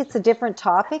week it's a different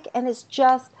topic, and it's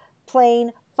just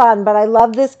plain fun. But I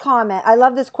love this comment. I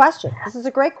love this question. This is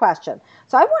a great question.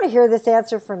 So I want to hear this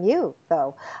answer from you,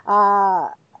 though.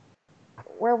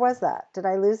 Where was that? Did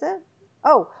I lose it?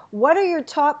 Oh, what are your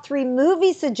top 3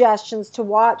 movie suggestions to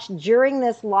watch during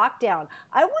this lockdown?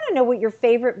 I want to know what your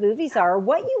favorite movies are,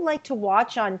 what you like to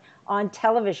watch on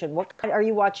television. What are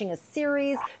you watching? A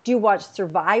series? Do you watch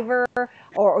Survivor,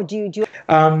 or do you?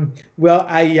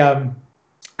 Well,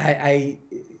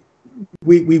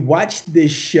 we watched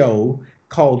this show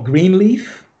called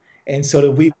Greenleaf, and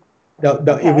so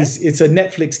it's a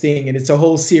Netflix thing, and it's a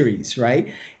whole series,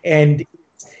 right? And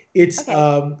it's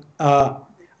a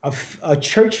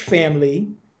church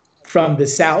family from the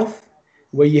South,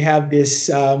 where you have this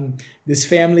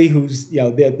family who's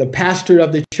the pastor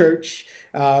of the church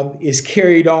is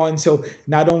carried on. So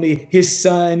not only his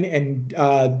son and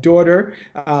daughter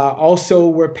also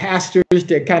were pastors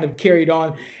that kind of carried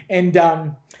on. And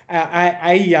I'm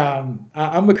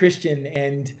a Christian,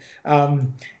 and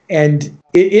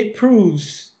it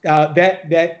proves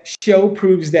that show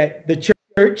proves that the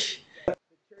church,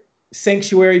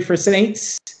 sanctuary for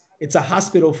saints, it's a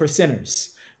hospital for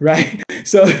sinners, right?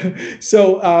 So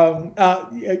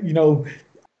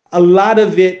a lot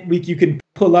of it you can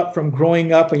pull up from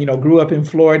growing up, and grew up in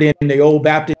Florida in the old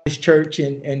Baptist church,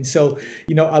 and so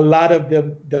a lot of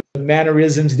the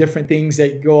mannerisms, different things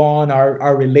that go on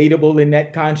are relatable in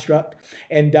that construct,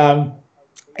 and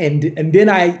then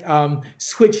I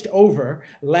switched over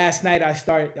last night. I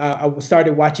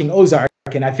started watching Ozark,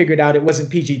 and I figured out it wasn't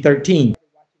PG-13.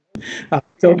 But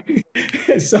did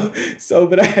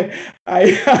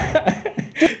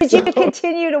you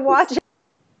continue to watch it?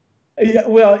 Yeah,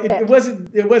 well, it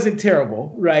wasn't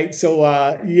terrible, right? So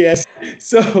yes,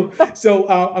 so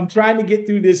I'm trying to get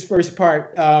through this first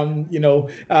part,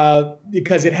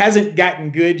 because it hasn't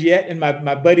gotten good yet, and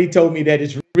my buddy told me that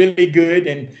it's really good,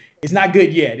 and it's not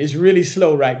good yet. It's really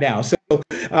slow right now. So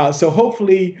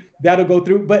hopefully that'll go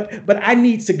through. But I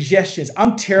need suggestions.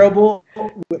 I'm terrible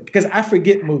because I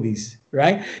forget movies,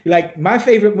 right? Like my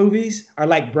favorite movies are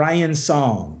like Brian's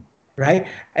Song, right?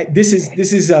 This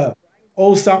is a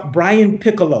old song. Brian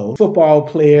Piccolo, football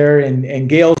player, and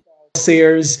Gail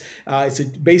Sayers. It's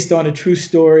based on a true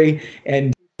story,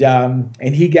 and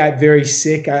he got very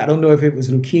sick. I don't know if it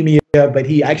was leukemia, but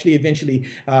he actually eventually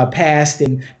passed.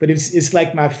 But it's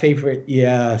like my favorite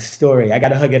story. I got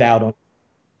to hug it out on.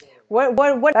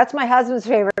 What? That's my husband's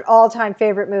favorite, all-time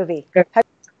favorite movie.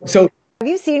 So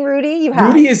you seen Rudy? You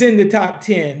have. Rudy is in the top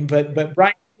 10, but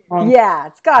Brian. Yeah,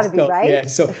 it's got to be, right? Yeah,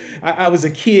 so I was a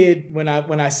kid when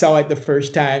I saw it the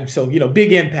first time. So,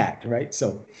 big impact, right?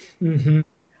 So, I'm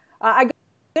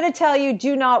going to tell you,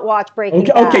 do not watch Breaking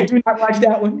Bad. Okay, do not watch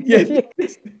that one. Yes.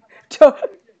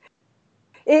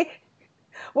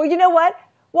 Well, you know what?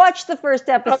 Watch the first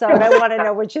episode. I want to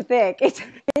know what you think. It's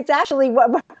actually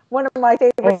one of my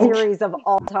favorite series of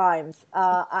all times.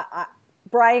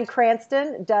 Bryan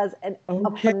Cranston does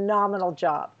a phenomenal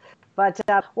job. But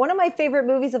one of my favorite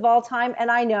movies of all time,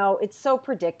 and I know it's so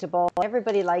predictable.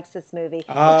 Everybody likes this movie. It's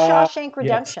Shawshank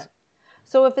Redemption. Yes.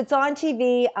 So if it's on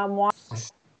TV, I'm watching.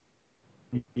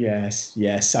 Yes.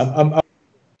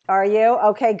 Are you?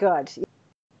 Okay, good.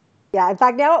 Yeah. In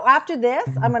fact, now after this,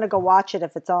 I'm going to go watch it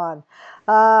if it's on.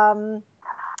 When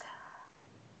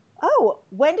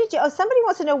did you? Oh, somebody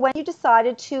wants to know when you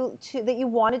decided that you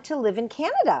wanted to live in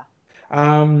Canada.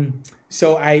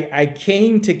 So I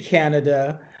came to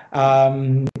Canada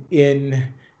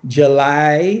in June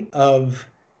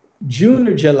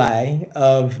or July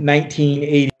of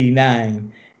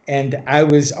 1989. And I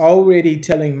was already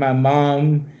telling my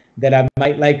mom that I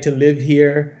might like to live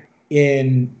here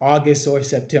in August or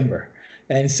September.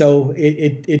 And so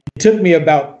it took me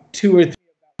about 2 or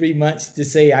 3 months to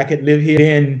say I could live here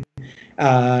in,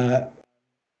 that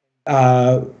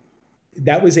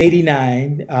was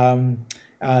 89.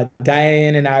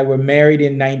 Diane and I were married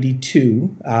in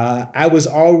 92. I was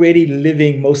already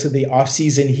living most of the off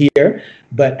season here,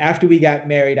 but after we got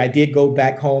married, I did go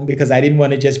back home because I didn't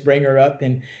want to just bring her up.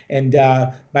 And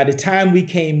by the time we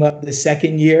came up the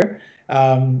second year,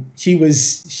 she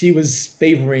was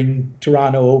favoring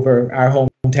Toronto over our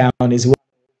hometown as well.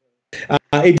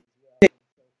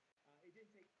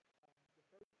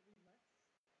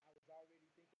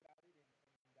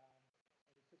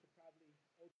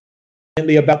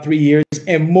 About 3 years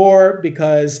and more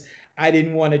because I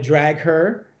didn't want to drag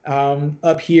her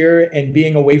up here and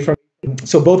being away from.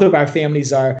 So both of our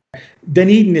families are.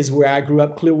 Dunedin is where I grew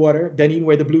up. Clearwater, Dunedin,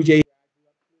 where the Blue Jays.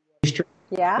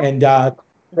 Yeah. And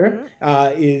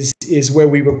is where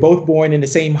we were both born in the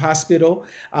same hospital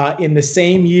in the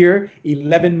same year,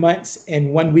 11 months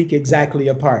and 1 week exactly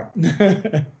apart.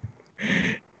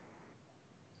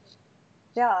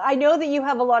 Yeah, I know that you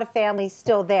have a lot of families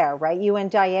still there, right? You and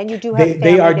Diane, you do have family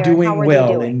they are there. Doing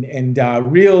well, and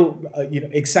real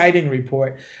exciting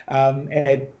report.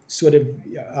 At sort of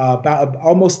about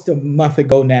almost a month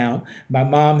ago now, my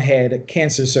mom had a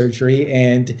cancer surgery,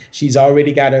 and she's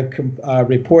already got a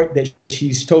report that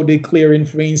she's totally clear and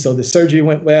free. So the surgery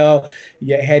went well.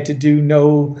 You had to do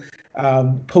no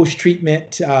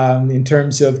post-treatment in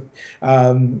terms of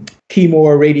chemo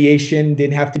or radiation,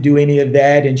 didn't have to do any of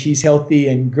that, and she's healthy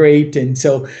and great. And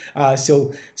so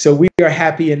we are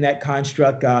happy in that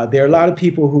construct. There are a lot of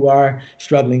people who are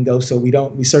struggling though, so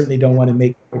we certainly don't want to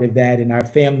make part of that, and our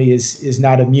family is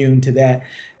not immune to that.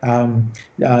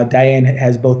 Diane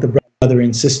has both the brother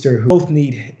and sister who both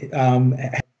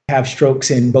have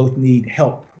strokes and both need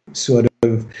help sort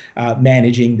of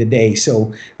managing the day.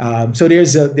 So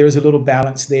there's a little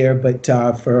balance there, but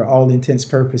for all intents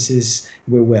purposes,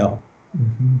 we're well.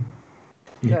 Mm-hmm.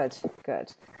 Yeah.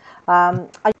 Good.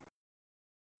 I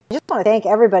just want to thank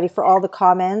everybody for all the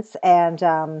comments and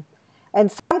some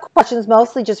questions,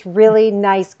 mostly just really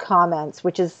nice comments,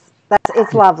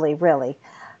 it's lovely, really.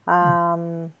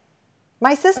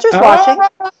 My sister's watching.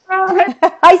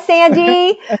 Hi,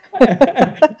 Sandy.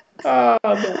 Oh,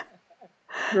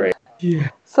 great. Yeah.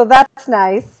 So that's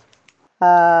nice.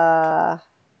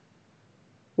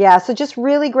 Yeah, so just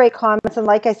really great comments. And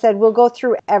like I said, we'll go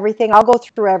through everything. I'll go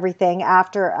through everything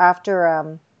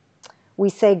after we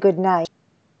say good night.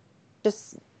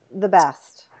 Just the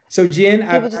best. So Jen,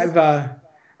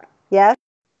 yes?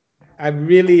 I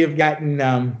really have gotten,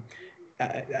 I'm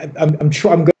going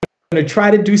to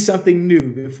try to do something new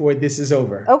before this is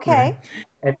over. Okay.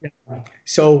 Right? And,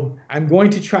 so I'm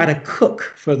going to try to cook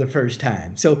for the first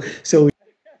time. So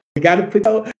we got to put.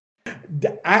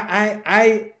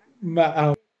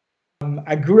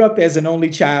 I grew up as an only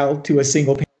child to a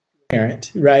single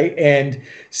parent, right? And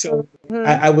so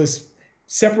I was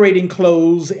separating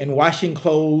clothes and washing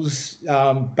clothes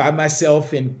by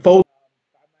myself and folding.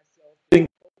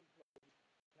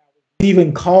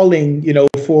 Even calling,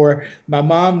 for my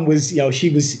mom was,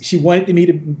 she wanted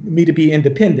me to be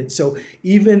independent. So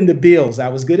even the bills, I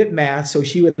was good at math, so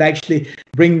she would actually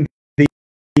bring the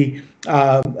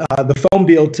the phone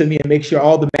bill to me and make sure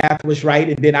all the math was right.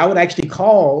 And then I would actually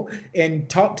call and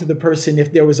talk to the person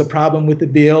if there was a problem with the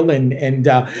bill.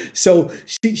 So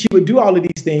she would do all of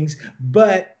these things.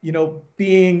 But,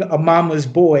 being a mama's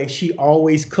boy, she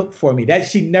always cooked for me. That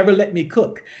she never let me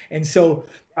cook. And so,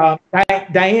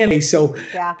 Diane, so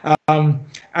Yeah.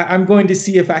 I'm going to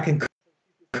see if I can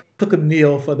cook a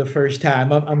meal for the first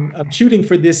time. I'm shooting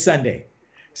for this Sunday.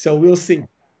 So we'll see.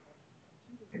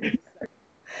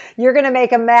 You're going to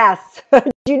make a mess. Do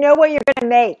you know what you're going to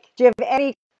make? Do you have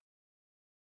any?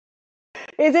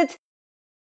 Is it?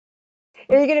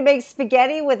 Are you going to make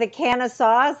spaghetti with a can of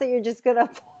sauce that you're just going to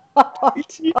pop on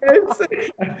top?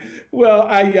 Yes. Well,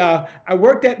 I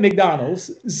worked at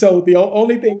McDonald's, so the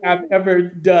only thing I've ever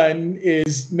done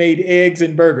is made eggs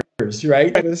and burgers,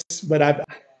 right? But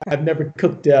I've never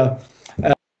cooked a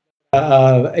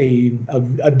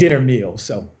dinner meal.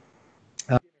 So.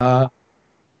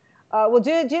 Well,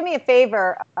 do me a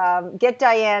favor. Get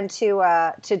Diane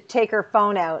to take her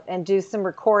phone out and do some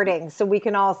recording so we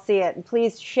can all see it. And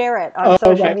please share it on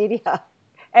social media,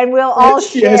 and we'll all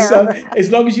share. Yes, as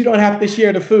long as you don't have to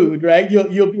share the food, right?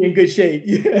 You'll be in good shape.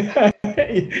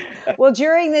 Well,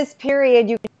 during this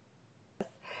period,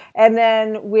 and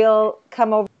then we'll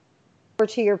come over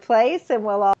to your place, and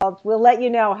we'll let you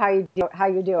know how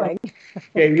you're doing.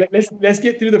 Okay, let's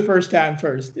get through the first time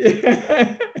first.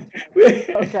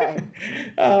 Okay.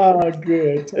 Oh,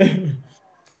 good.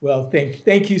 Well,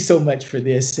 thank you so much for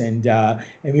this, and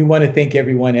we want to thank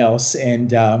everyone else,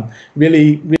 and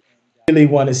really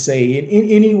want to say,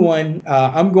 anyone,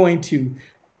 I'm going to.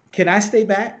 Can I stay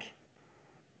back?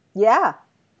 Yeah.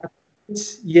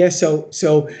 Yeah.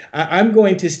 So I'm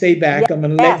going to stay back. Yes. I'm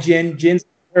going to let Jen's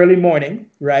early morning,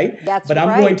 right? That's but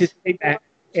I'm going to stay back,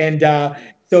 and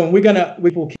so we can,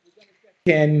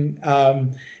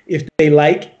 if they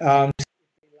like,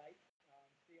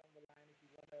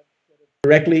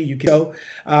 directly. You can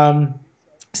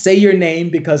say your name,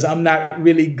 because I'm not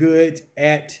really good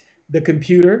at the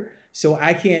computer, so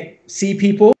I can't see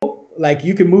people. Like,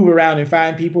 you can move around and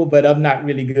find people, but I'm not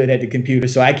really good at the computer,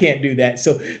 so I can't do that.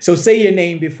 So say your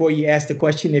name before you ask the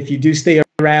question if you do stay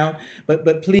around. But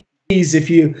please, if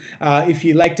you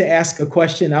like to ask a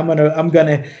question, I'm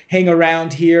gonna hang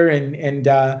around here and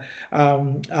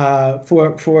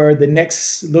for the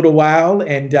next little while,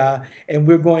 and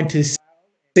we're going to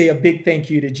say a big thank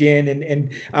you to Jen,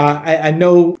 and I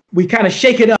know we kind of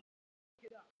shake it up.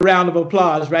 A round of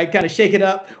applause, right? Kind of shake it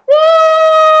up.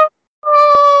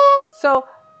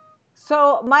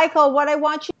 So Michael, what I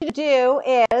want you to do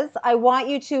is I want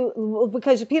you to,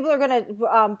 because people are going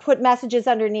to put messages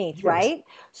underneath, yes, right?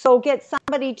 So get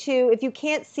somebody to, if you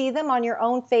can't see them on your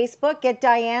own Facebook, get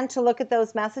Diane to look at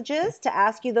those messages, to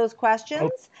ask you those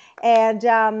questions, and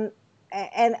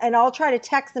I'll try to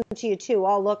text them to you too.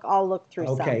 I'll look through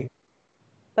some.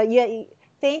 But yeah,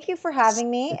 thank you for having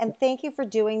me, and thank you for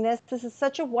doing this. This is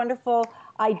such a wonderful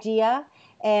idea,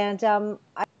 and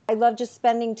I love just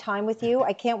spending time with you.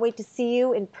 I can't wait to see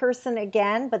you in person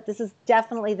again, but this is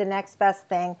definitely the next best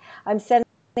thing. I'm sending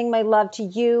my love to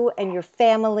you and your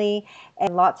family,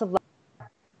 and lots of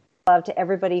love to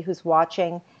everybody who's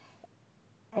watching.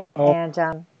 And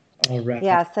all right.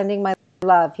 Yeah, sending my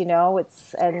love.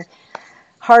 It's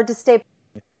hard to stay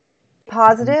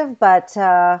positive, but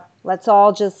let's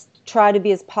all just try to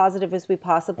be as positive as we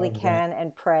possibly can,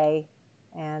 and pray.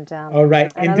 And all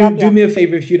right, and do me a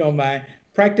favor, if you don't mind.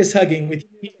 Practice hugging with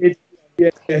kids.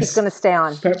 Yes. He's going to stay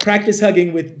on. Practice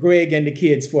hugging with Greg and the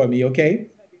kids for me, okay?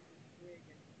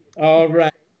 All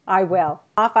right. I will.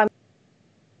 I'm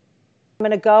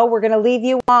going to go. We're going to leave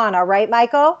you on. All right,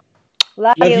 Michael?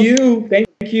 Love you. Thank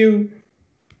you.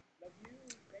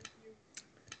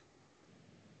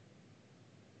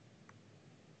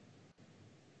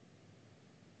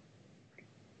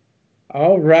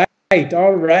 All right.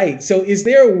 All right. So is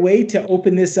there a way to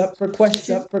open this up for questions?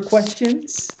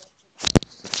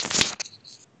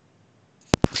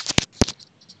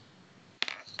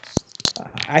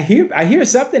 I hear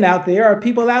something out there. Are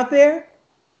people out there?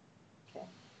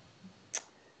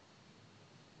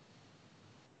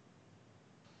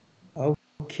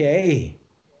 Okay.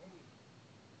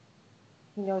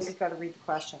 He knows he's got to read the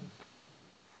question.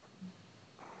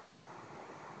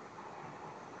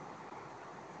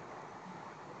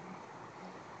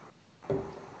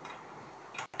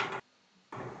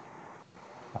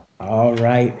 All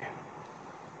right.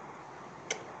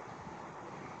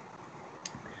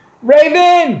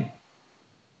 Raven!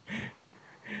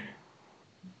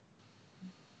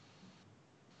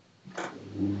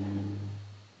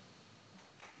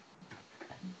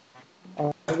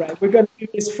 All right, we're going to do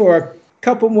this for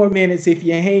couple more minutes. If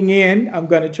you hang in, I'm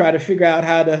going to try to figure out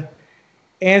how to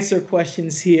answer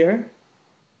questions here.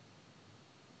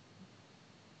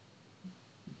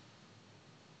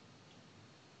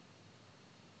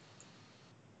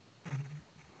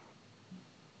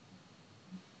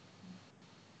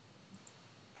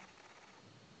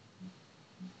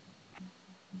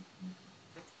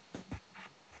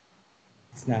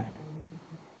 It's not.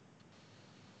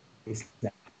 It's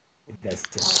not. It does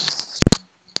too.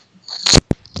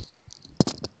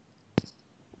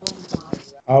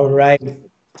 All right.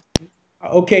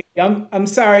 Okay, I'm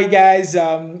sorry, guys.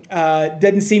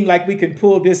 Doesn't seem like we can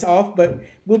pull this off, but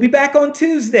we'll be back on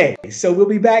Tuesday. So we'll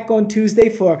be back on Tuesday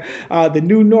for the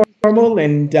new normal,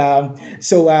 and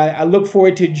so I look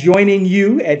forward to joining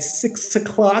you at 6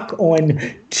 o'clock on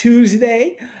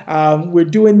Tuesday. We're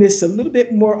doing this a little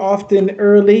bit more often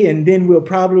early, and then we'll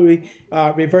probably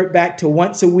revert back to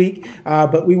once a week.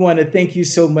 But we want to thank you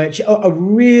so much.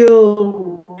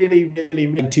 Really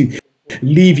to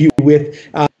leave you with.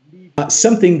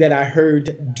 Something that I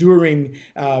heard during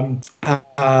the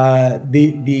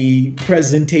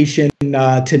presentation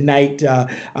tonight,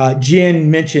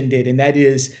 Jen mentioned it, and that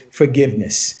is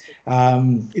forgiveness.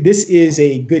 This is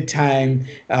a good time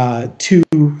to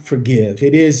forgive.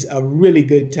 It is a really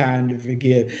good time to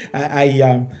forgive.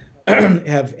 I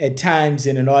have at times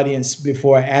in an audience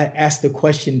before asked the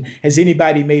question, has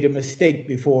anybody made a mistake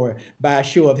before, by a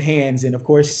show of hands? And of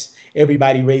course,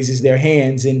 everybody raises their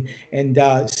hands, and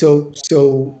so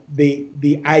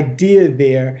the idea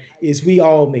there is we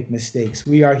all make mistakes.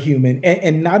 We are human,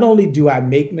 and not only do I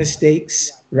make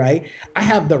mistakes, right? I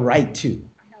have the right to.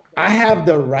 I have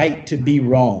the right to be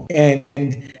wrong, and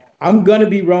I'm gonna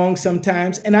be wrong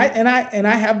sometimes, and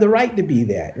I have the right to be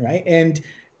that, right? And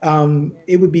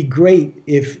it would be great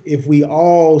if we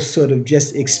all sort of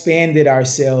just expanded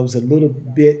ourselves a little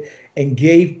bit and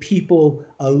gave people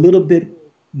a little bit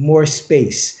more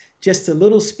space, just a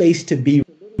little space to be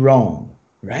wrong,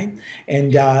 right?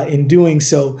 And in doing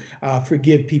so,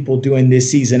 forgive people during this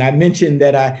season. I mentioned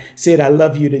that I said I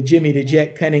love you to Jimmy the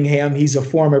Jet Cunningham. He's a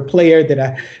former player that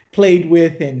I played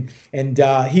with, and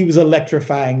he was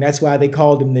electrifying. That's why they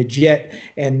called him the Jet.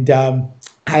 And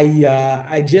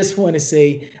I just want to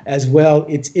say as well,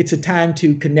 it's a time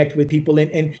to connect with people,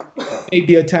 and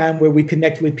maybe a time where we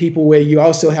connect with people where you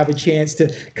also have a chance to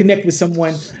connect with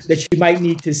someone that you might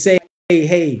need to say,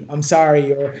 hey, I'm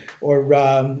sorry,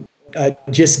 or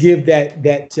just give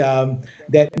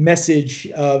that message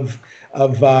of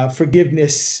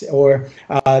forgiveness, or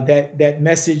that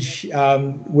message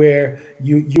where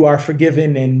you are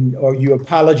forgiven, or you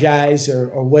apologize,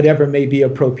 or whatever may be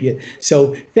appropriate.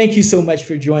 So thank you so much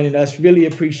for joining us. Really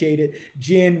appreciate it.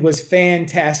 Jen was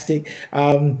fantastic.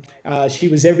 She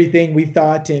was everything we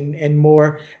thought and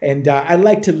more. And I'd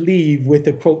like to leave with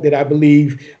a quote that I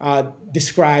believe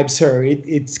describes her.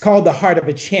 It's called The Heart of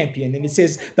a Champion. And it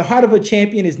says, the heart of a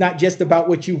champion is not just about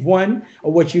what you've won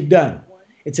or what you've done.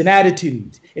 It's an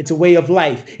attitude. It's a way of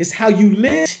life. It's how you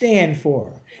live, stand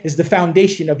for. It's the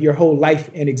foundation of your whole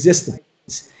life and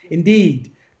existence.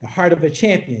 Indeed, the heart of a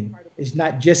champion is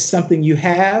not just something you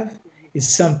have, it's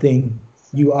something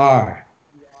you are.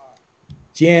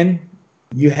 Jen,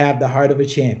 you have the heart of a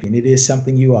champion. It is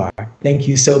something you are. Thank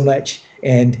you so much,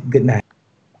 and good night.